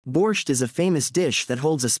Borscht is a famous dish that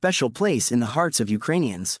holds a special place in the hearts of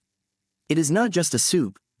Ukrainians. It is not just a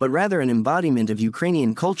soup, but rather an embodiment of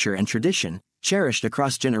Ukrainian culture and tradition, cherished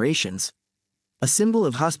across generations. A symbol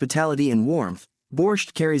of hospitality and warmth,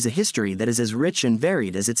 borscht carries a history that is as rich and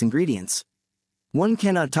varied as its ingredients. One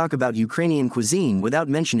cannot talk about Ukrainian cuisine without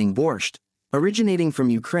mentioning borscht. Originating from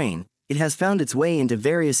Ukraine, it has found its way into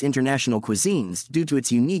various international cuisines due to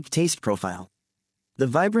its unique taste profile. The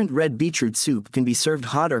vibrant red beetroot soup can be served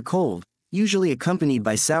hot or cold, usually accompanied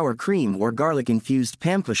by sour cream or garlic-infused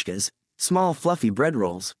pampushkas, small fluffy bread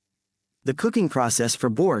rolls. The cooking process for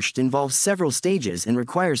borscht involves several stages and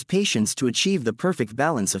requires patience to achieve the perfect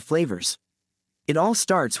balance of flavors. It all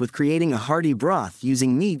starts with creating a hearty broth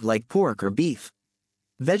using meat like pork or beef.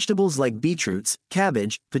 Vegetables like beetroots,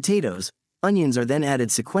 cabbage, potatoes, onions are then added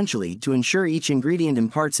sequentially to ensure each ingredient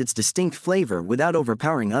imparts its distinct flavor without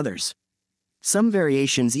overpowering others. Some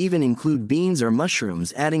variations even include beans or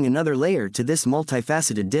mushrooms, adding another layer to this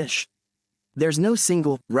multifaceted dish. There's no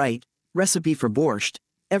single, right, recipe for borscht.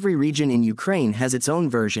 Every region in Ukraine has its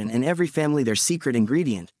own version and every family their secret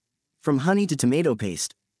ingredient, from honey to tomato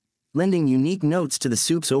paste, lending unique notes to the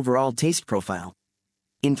soup's overall taste profile.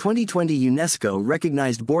 In 2020, UNESCO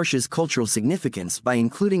recognized borscht's cultural significance by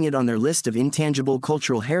including it on their list of intangible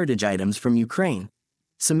cultural heritage items from Ukraine,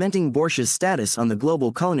 cementing borscht's status on the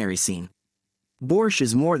global culinary scene. Borscht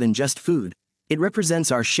is more than just food. It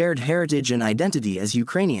represents our shared heritage and identity as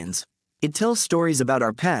Ukrainians. It tells stories about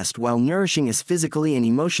our past while nourishing us physically and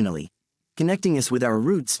emotionally, connecting us with our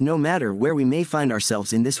roots no matter where we may find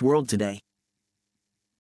ourselves in this world today.